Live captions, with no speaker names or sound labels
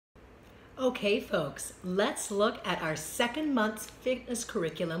Okay, folks, let's look at our second month's fitness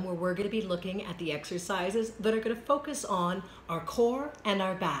curriculum where we're going to be looking at the exercises that are going to focus on our core and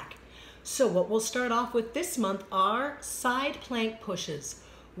our back. So what we'll start off with this month are side plank pushes.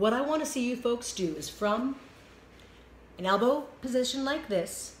 What I want to see you folks do is from an elbow position like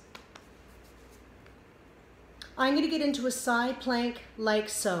this, I'm going to get into a side plank like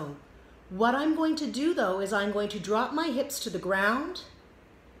so. What I'm going to do though is I'm going to drop my hips to the ground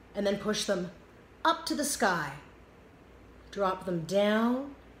and then push them up to the sky. Drop them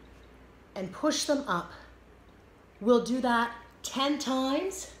down and push them up. We'll do that 10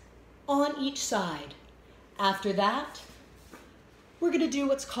 times on each side. After that, we're going to do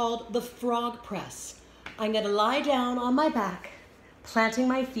what's called the frog press. I'm going to lie down on my back, planting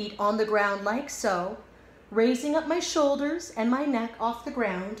my feet on the ground like so, raising up my shoulders and my neck off the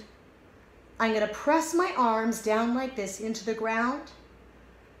ground. I'm going to press my arms down like this into the ground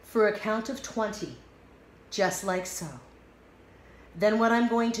for a count of 20, just like so. Then what I'm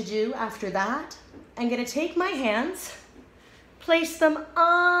going to do after that, I'm going to take my hands, place them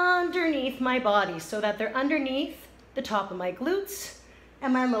underneath my body so that they're underneath the top of my glutes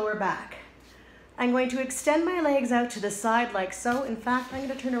and my lower back. I'm going to extend my legs out to the side like so. In fact, I'm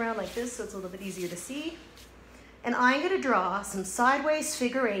going to turn around like this so it's a little bit easier to see. And I'm going to draw some sideways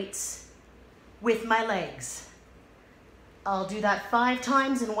figure eights with my legs. I'll do that 5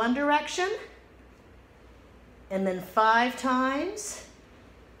 times in one direction, and then 5 times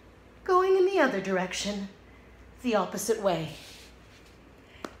going in the other direction, the opposite way.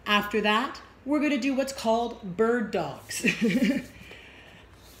 After that, we're going to do what's called bird dogs.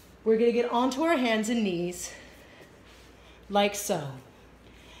 We're going to get onto our hands and knees, like so.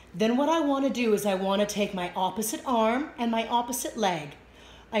 Then what I want to do is I want to take my opposite arm and my opposite leg.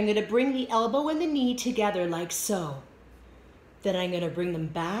 I'm going to bring the elbow and the knee together like so. Then I'm going to bring them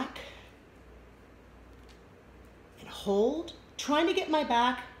back and hold, trying to get my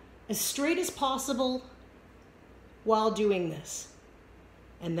back as straight as possible while doing this.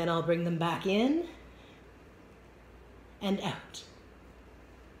 And then I'll bring them back in and out.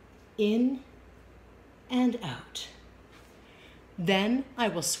 In and out. Then I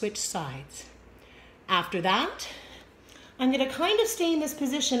will switch sides. After that, I'm going to kind of stay in this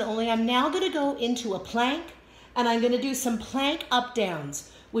position, only I'm now going to go into a plank, and I'm going to do some plank up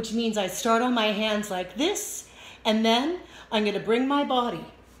downs, which means I start on my hands like this, and then I'm going to bring my body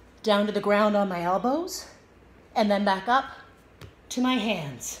down to the ground on my elbows, and then back up to my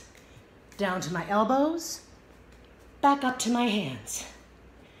hands, down to my elbows, back up to my hands.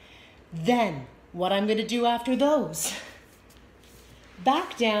 Then what I'm going to do after those,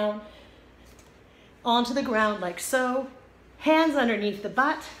 back down onto the ground like so, hands underneath the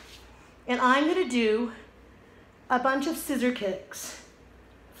butt, and I'm going to do a bunch of scissor kicks.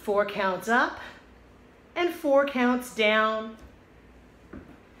 4 counts up and 4 counts down,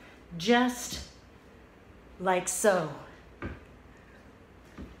 just like so.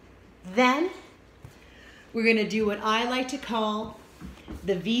 Then we're going to do what I like to call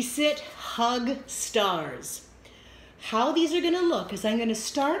the V-sit hug stars. How these are going to look is I'm going to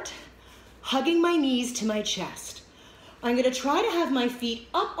start hugging my knees to my chest. I'm going to try to have my feet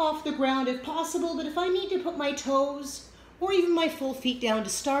up off the ground if possible, but if I need to put my toes or even my full feet down to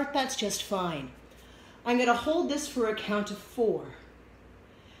start, that's just fine. I'm going to hold this for a count of 4.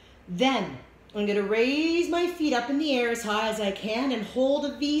 Then I'm going to raise my feet up in the air as high as I can and hold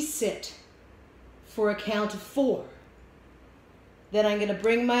a V-sit for a count of 4. Then I'm going to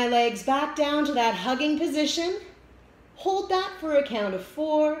bring my legs back down to that hugging position, hold that for a count of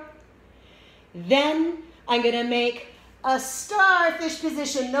 4. Then I'm going to make a starfish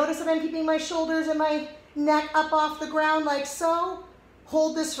position. Notice that I'm keeping my shoulders and my neck up off the ground like so.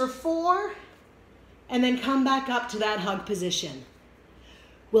 Hold this for 4, and then come back up to that hug position.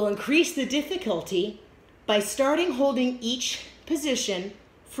 We'll increase the difficulty by starting holding each position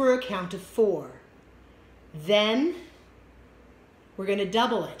for a count of 4. Then we're going to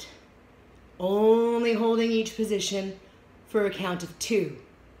double it, only holding each position for a count of 2.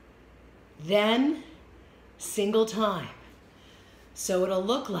 Then single time. So it'll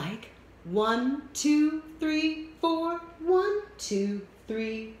look like 1, 2, 3, 4, 1, 2,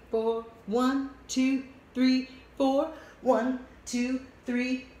 3, 4, 1, 2, 3, 4, 1, 2,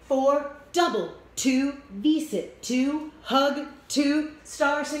 3, 4, double, 2, V-sit, 2, hug, 2,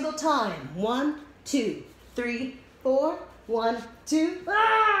 star single time, 1, 2, 3, 4, 1, 2,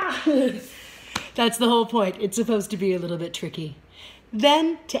 ah! That's the whole point. It's supposed to be a little bit tricky.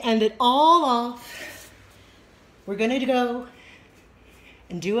 Then to end it all off, we're going to go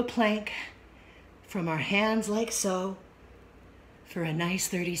and do a plank from our hands like so, for a nice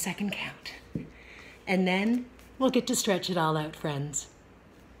 30-second count. And then we'll get to stretch it all out, friends.